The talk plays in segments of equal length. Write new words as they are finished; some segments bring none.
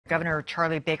Governor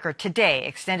Charlie Baker today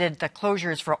extended the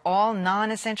closures for all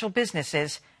non-essential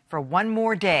businesses for one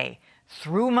more day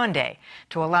through Monday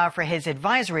to allow for his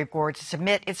advisory board to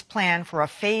submit its plan for a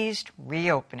phased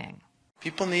reopening.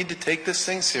 People need to take this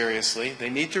thing seriously. They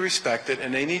need to respect it,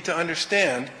 and they need to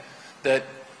understand that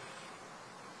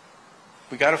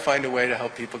we got to find a way to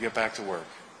help people get back to work.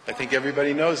 I think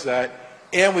everybody knows that,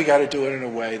 and we got to do it in a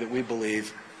way that we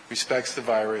believe respects the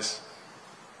virus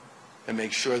and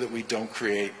makes sure that we don't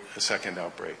create a second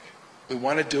outbreak. We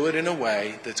want to do it in a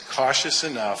way that's cautious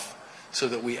enough so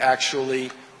that we actually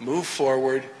move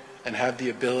forward and have the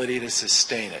ability to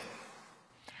sustain it.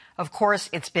 Of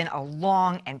course, it's been a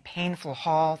long and painful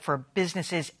haul for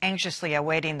businesses anxiously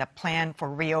awaiting the plan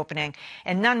for reopening,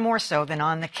 and none more so than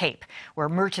on the Cape, where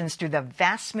merchants do the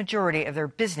vast majority of their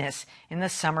business in the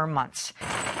summer months.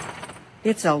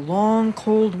 It's a long,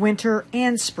 cold winter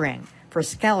and spring for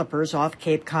scallopers off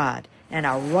Cape Cod, and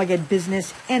a rugged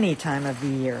business any time of the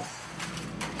year.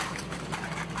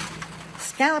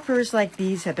 Scallopers like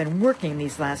these have been working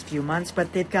these last few months,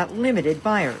 but they've got limited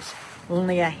buyers.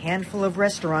 Only a handful of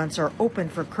restaurants are open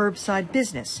for curbside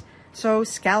business, so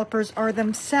scallopers are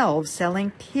themselves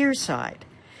selling pierside.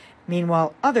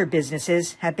 Meanwhile, other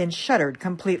businesses have been shuttered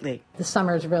completely. The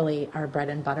summer's really our bread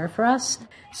and butter for us.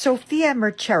 Sophia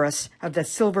Mercheris of the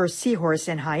Silver Seahorse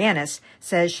in Hyannis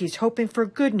says she's hoping for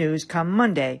good news come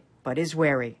Monday, but is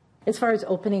wary. As far as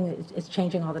opening, it's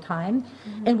changing all the time,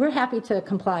 and we're happy to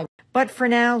comply. But for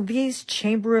now, these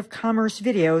Chamber of Commerce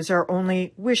videos are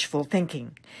only wishful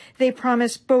thinking. They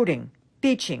promise boating,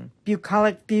 beaching,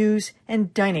 bucolic views,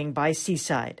 and dining by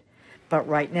seaside. But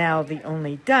right now, the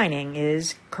only dining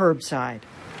is curbside.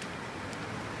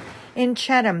 In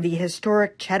Chatham, the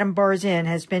historic Chatham Bars Inn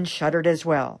has been shuttered as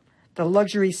well. The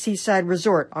luxury seaside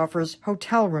resort offers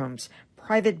hotel rooms,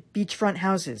 private beachfront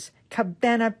houses,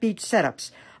 cabana beach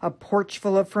setups, a porch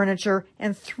full of furniture,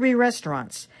 and 3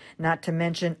 restaurants, not to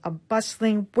mention a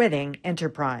bustling wedding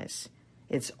enterprise.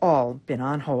 It's all been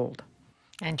on hold.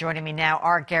 And joining me now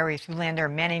are Gary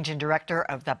Thulander, Managing Director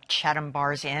of the Chatham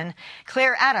Bars Inn,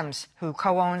 Claire Adams, who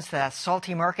co-owns the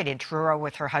Salty Market in Truro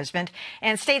with her husband,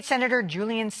 and State Senator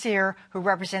Julian Cyr, who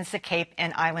represents the Cape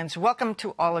and Islands. Welcome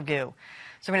to all of you.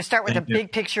 So I'm going to start with the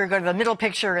big picture, go to the middle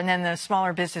picture, and then the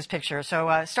smaller business picture.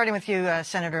 So starting with you,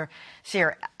 Senator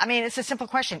Cyr. I mean, it's a simple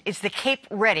question. Is the Cape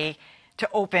ready to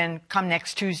open come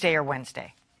next Tuesday or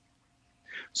Wednesday?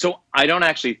 So I don't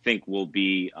actually think we'll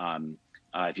be,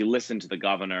 if you listen to the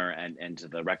governor and to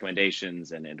the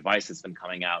recommendations and advice that's been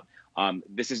coming out,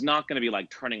 this is not going to be like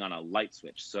turning on a light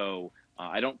switch. So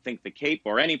I don't think the Cape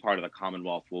or any part of the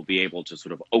Commonwealth will be able to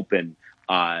sort of open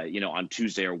on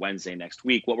Tuesday or Wednesday next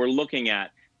week. What we're looking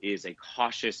at is a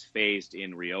cautious,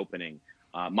 phased-in reopening.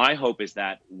 My hope is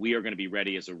that we are going to be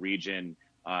ready as a region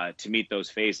to meet those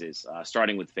phases,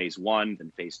 starting with phase 1,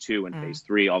 then phase 2, and phase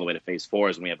 3, all the way to phase 4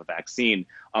 as when we have a vaccine.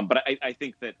 But I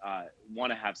think that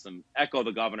want to have some echo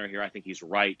the governor here. I think he's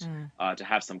right to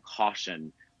have some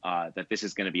caution that this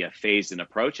is going to be a phased-in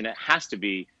approach, and it has to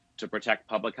be to protect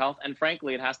public health, and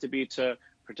frankly, it has to be to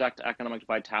protect economic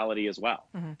vitality as well.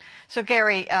 So,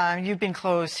 Gary, you've been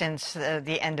closed since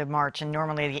the end of March, and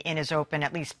normally the Inn is open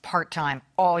at least part-time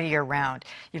all year round.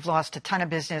 You've lost a ton of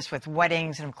business with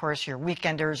weddings and, of course, your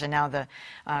weekenders, and now the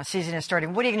season is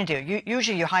starting. What are you going to do?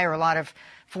 Usually you hire a lot of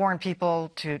foreign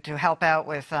people to help out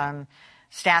with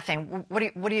staffing. What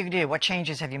do you do? What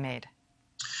changes have you made?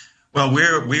 Well,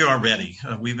 we are ready.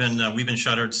 We've been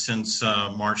shuttered since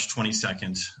March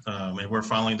 22nd, and we're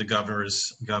following the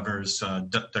governor's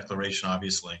declaration,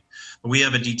 obviously. But we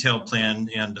have a detailed plan,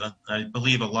 and I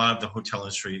believe a lot of the hotel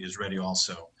industry is ready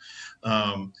also.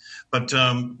 But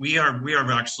we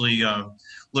are actually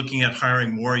looking at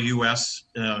hiring more U.S.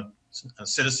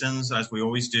 Citizens, as we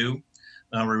always do.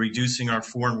 We're reducing our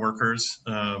foreign workers,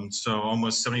 so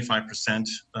almost 75%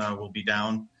 will be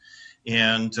down.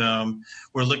 And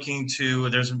we're looking to,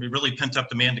 there's really pent-up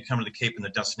demand to come to the Cape and the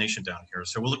destination down here.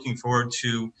 So we're looking forward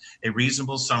to a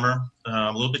reasonable summer,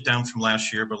 a little bit down from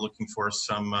last year, but looking for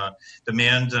some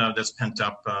demand that's pent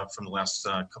up from the last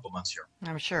couple of months here.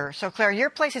 I'm sure. So, Claire, your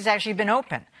place has actually been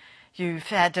open. You've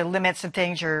had to limit some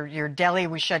things. Your deli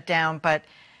was shut down, but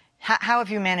how have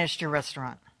you managed your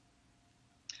restaurant?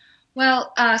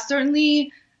 Well,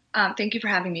 certainly, thank you for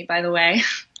having me, by the way.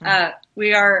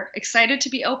 We are excited to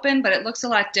be open, but it looks a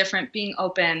lot different being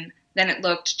open than it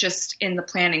looked just in the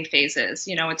planning phases.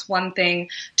 You know, it's one thing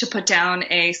to put down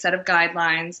a set of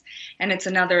guidelines, and it's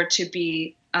another to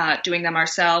be doing them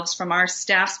ourselves. From our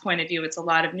staff's point of view, it's a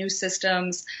lot of new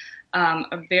systems,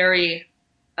 very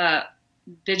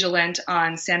vigilant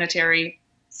on sanitary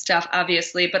stuff,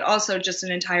 obviously, but also just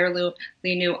an entirely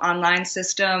new online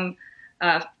system,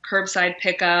 curbside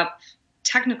pickup,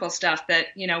 technical stuff that,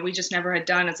 we just never had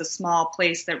done as a small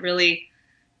place that really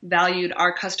valued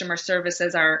our customer service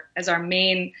as our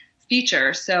main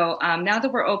feature. So now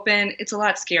that we're open, it's a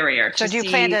lot scarier. So do you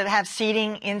plan to have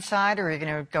seating inside, or are you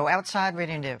going to go outside? What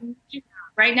are you going to do?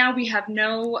 Right now we have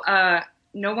no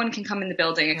one can come in the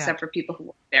building except for people who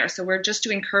work there. So we're just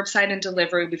doing curbside and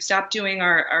delivery. We've stopped doing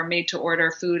our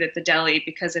made-to-order food at the deli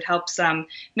because it helps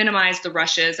minimize the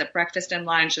rushes at breakfast and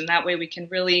lunch, and that way we can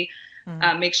really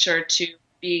make sure to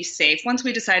be safe. Once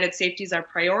we decided safety is our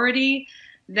priority,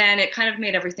 then it kind of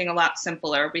made everything a lot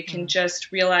simpler. We can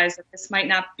just realize that this might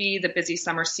not be the busy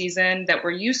summer season that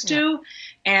we're used to,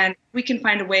 and we can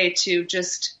find a way to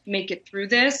just make it through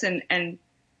this and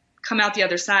come out the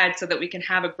other side so that we can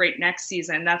have a great next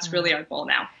season. That's really our goal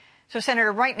now. So,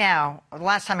 Senator, right now, the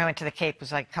last time I went to the Cape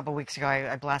was like a couple of weeks ago.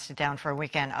 I blasted down for a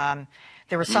weekend.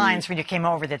 There were signs when you came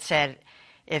over that said,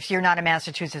 if you're not a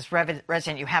Massachusetts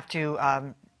resident, you have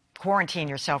to quarantine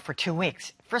yourself for 2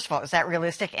 weeks. First of all, is that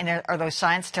realistic? And are those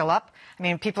signs still up? I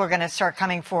mean, people are going to start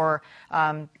coming for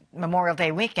Memorial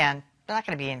Day weekend. They're not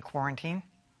going to be in quarantine.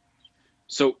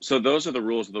 So those are the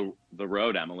rules of the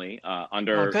road, Emily,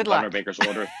 under Governor Baker's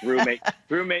order through May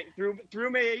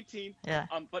 18th. Yeah.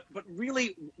 But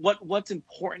really, what's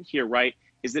important here, right,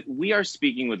 is that we are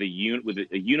speaking with a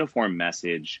uniform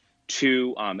message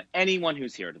to anyone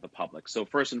who's here, to the public. So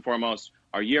first and foremost,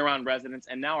 our year-round residents,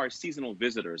 and now our seasonal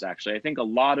visitors. Actually, I think a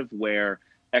lot of where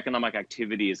economic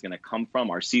activity is going to come from,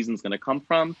 our season's going to come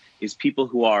from, is people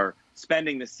who are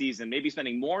spending the season, maybe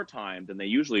spending more time than they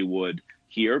usually would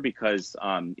here because,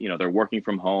 they're working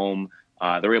from home.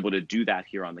 They're able to do that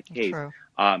here on the Cape.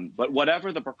 But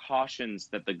whatever the precautions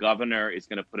that the governor is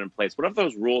going to put in place, whatever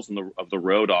those rules of the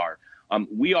road are,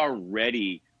 we are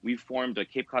ready. We formed a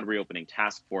Cape Cod Reopening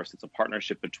Task Force. It's a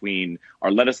partnership between our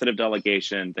legislative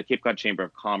delegation, the Cape Cod Chamber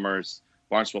of Commerce,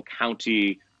 Barnstable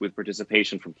County, with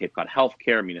participation from Cape Cod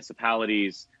Healthcare,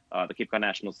 municipalities, the Cape Cod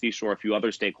National Seashore, a few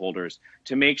other stakeholders,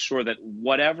 to make sure that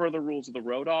whatever the rules of the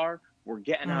road are, we're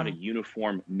getting out a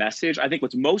uniform message. I think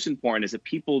what's most important is that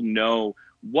people know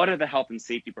what are the health and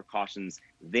safety precautions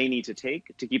they need to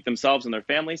take to keep themselves and their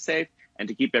families safe and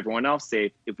to keep everyone else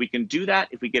safe. If we can do that,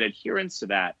 if we get adherence to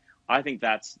that, I think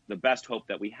that's the best hope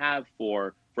that we have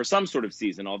for some sort of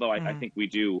season, although I think we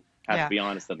do have to be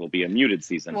honest that it'll be a muted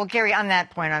season. Well, Gary, on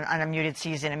that point, on a muted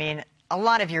season, I mean, a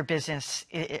lot of your business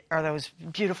are those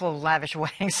beautiful, lavish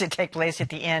weddings that take place at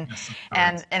the inn.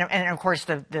 Yes, and of course,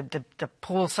 the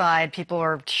poolside, people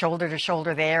are shoulder to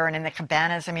shoulder there, and in the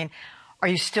cabanas. I mean, are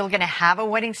you still going to have a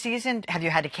wedding season? Have you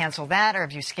had to cancel that, or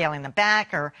have you scaling them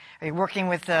back, or are you working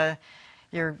with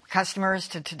your customers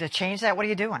to change that? What are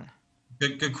you doing?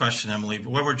 Good question, Emily.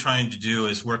 But what we're trying to do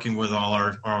is working with all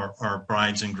our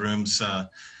brides and grooms that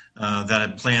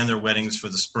had planned their weddings for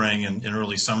the spring and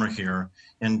early summer here,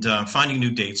 and finding new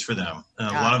dates for them.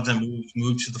 A lot of them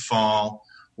moved to the fall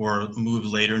or moved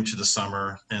later into the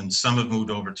summer, and some have moved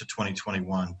over to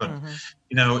 2021. But,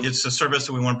 it's a service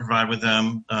that we want to provide with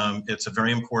them. It's a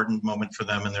very important moment for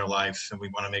them in their life, and we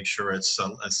want to make sure it's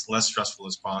as less stressful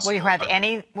as possible. Will you have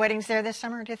any weddings there this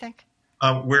summer, do you think?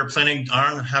 We're planning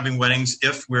on having weddings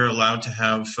if we're allowed to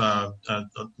have a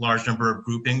large number of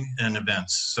grouping and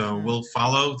events. So we'll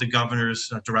follow the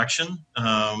governor's direction,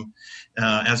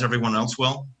 as everyone else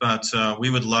will. But we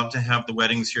would love to have the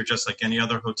weddings here just like any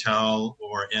other hotel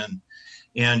or inn.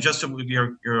 And just to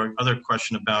your other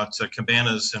question about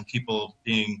cabanas and people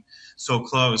being so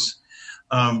close,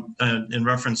 in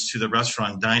reference to the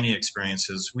restaurant dining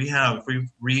experiences, we've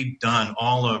redone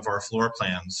all of our floor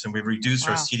plans and we've reduced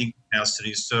our seating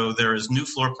capacity. So there is new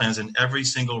floor plans in every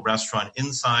single restaurant,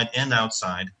 inside and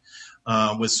outside,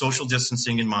 with social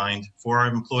distancing in mind for our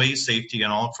employees' safety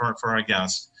and all for our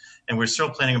guests. And we're still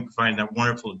planning on providing that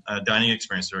wonderful dining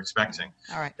experience they're expecting.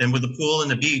 All right. And with the pool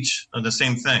and the beach, the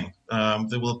same thing.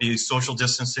 There will be social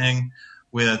distancing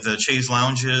with the chaise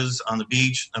lounges on the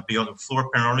beach. There'll be a floor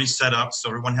plan already set up so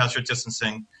everyone has their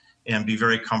distancing and be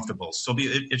very comfortable. So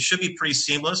it should be pretty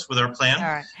seamless with our plan. All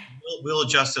right. We'll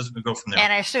adjust as we go from there.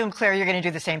 And I assume, Claire, you're going to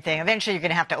do the same thing. Eventually, you're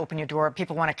going to have to open your door.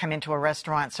 People want to come into a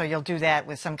restaurant, so you'll do that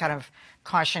with some kind of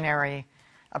cautionary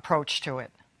approach to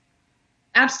it.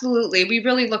 Absolutely. We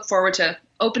really look forward to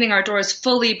opening our doors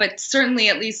fully, but certainly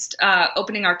at least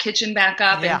opening our kitchen back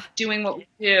up and doing what we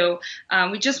do.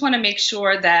 We just want to make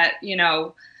sure that,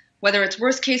 whether it's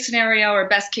worst case scenario or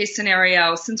best case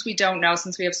scenario, since we don't know,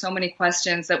 since we have so many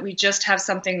questions, that we just have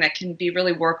something that can be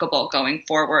really workable going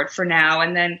forward for now,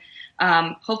 and then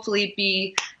hopefully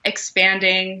be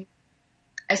expanding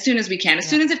as soon as we can, as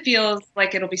soon as it feels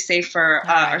like it'll be safe for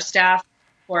our staff,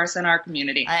 for us in our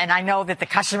community. And I know that the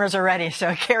customers are ready.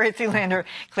 So Gary Thulander,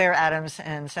 Claire Adams,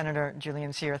 and Senator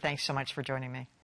Julian Cyr, thanks so much for joining me.